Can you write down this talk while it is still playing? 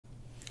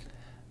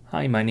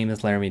Hi, my name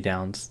is Laramie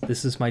Downs.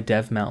 This is my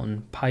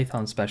DevMountain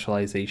Python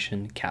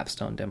Specialization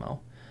Capstone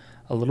demo.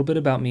 A little bit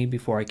about me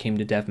before I came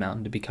to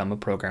DevMountain to become a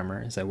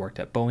programmer is I worked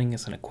at Boeing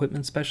as an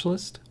equipment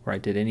specialist, where I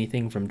did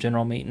anything from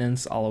general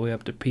maintenance all the way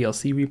up to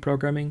PLC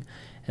reprogramming,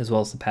 as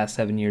well as the past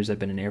 7 years I've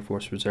been an Air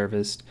Force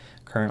reservist.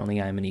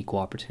 Currently I'm an equal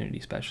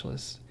opportunity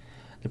specialist.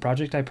 The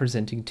project I'm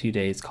presenting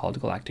today is called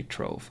Galactic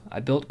Trove.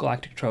 I built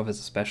Galactic Trove as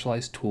a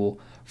specialized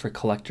tool for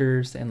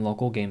collectors and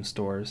local game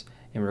stores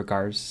in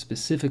regards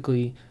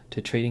specifically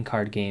to trading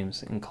card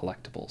games and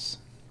collectibles.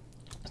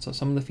 So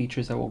some of the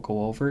features that we'll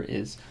go over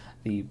is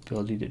the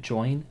ability to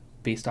join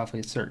based off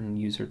a certain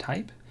user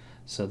type.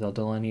 So they'll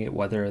delineate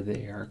whether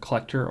they are a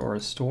collector or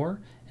a store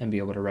and be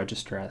able to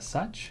register as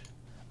such.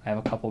 I have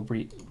a couple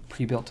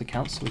pre-built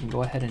accounts, so we can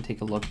go ahead and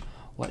take a look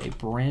what a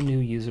brand new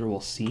user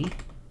will see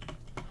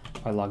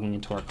by logging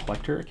into our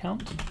collector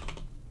account.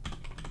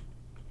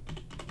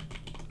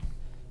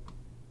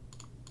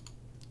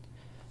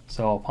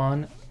 So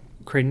upon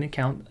creating an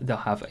account, they'll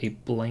have a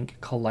blank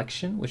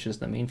collection, which is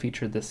the main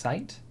feature of the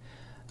site.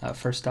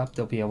 First up,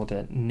 they'll be able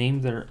to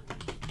name their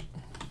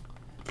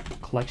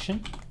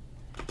collection,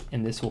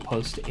 and this will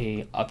post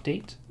a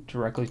update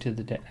directly to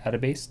the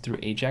database through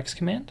Ajax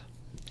command.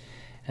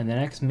 And the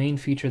next main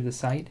feature of the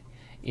site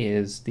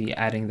is the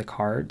adding the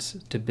cards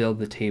to build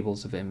the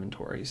tables of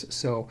inventories.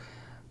 So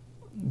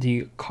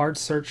the card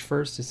search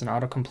first is an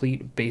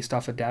autocomplete based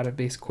off a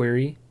database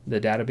query.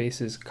 The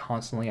database is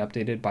constantly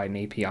updated by an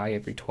API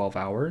every 12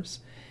 hours.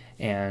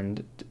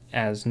 And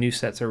as new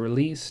sets are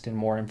released and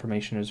more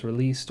information is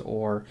released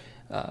or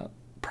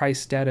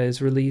price data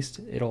is released,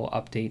 it'll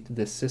update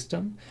this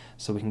system.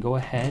 So we can go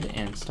ahead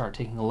and start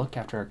taking a look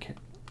after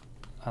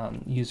our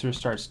user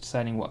starts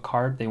deciding what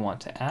card they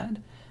want to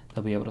add.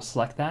 They'll be able to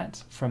select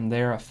that. From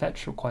there, a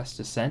fetch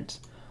request is sent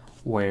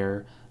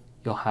where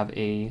you'll have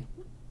a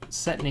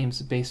set names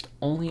based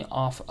only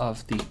off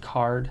of the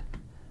card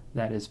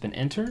that has been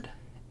entered,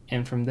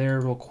 and from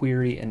there we'll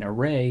query an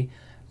array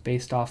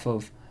based off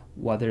of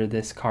whether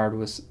this card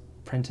was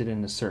printed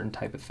in a certain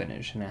type of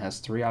finish, and it has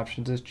 3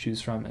 options to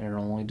choose from, and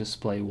it'll only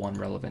display one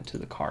relevant to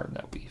the card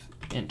that we've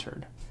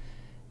entered.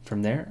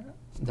 From there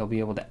they'll be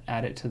able to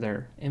add it to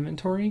their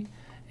inventory,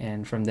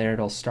 and from there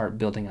it'll start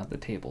building out the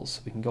tables.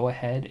 So we can go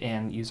ahead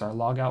and use our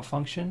logout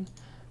function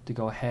to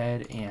go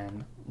ahead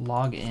and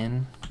log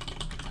in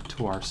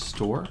to our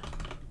store.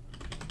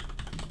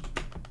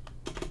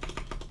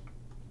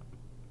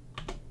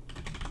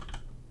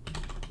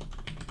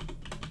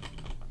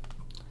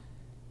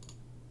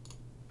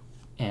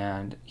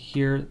 And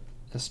here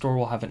the store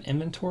will have an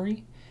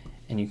inventory,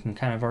 and you can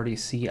kind of already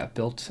see a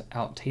built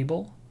out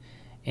table,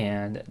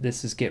 and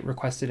this is get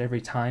requested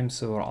every time,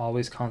 so it'll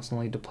always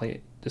constantly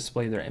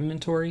display their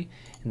inventory,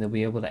 and they'll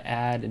be able to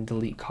add and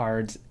delete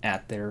cards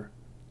at their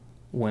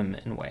whim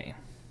and way.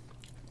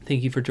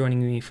 Thank you for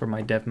joining me for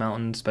my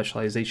DevMountain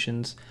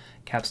Specializations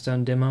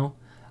Capstone demo.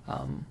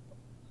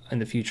 In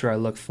the future, I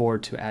look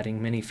forward to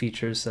adding many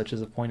features such as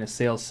a point of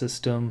sale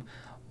system,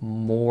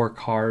 more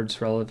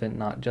cards relevant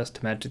not just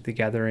to Magic the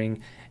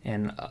Gathering,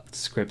 and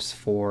scripts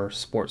for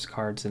sports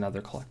cards and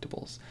other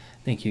collectibles.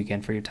 Thank you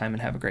again for your time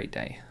and have a great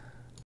day.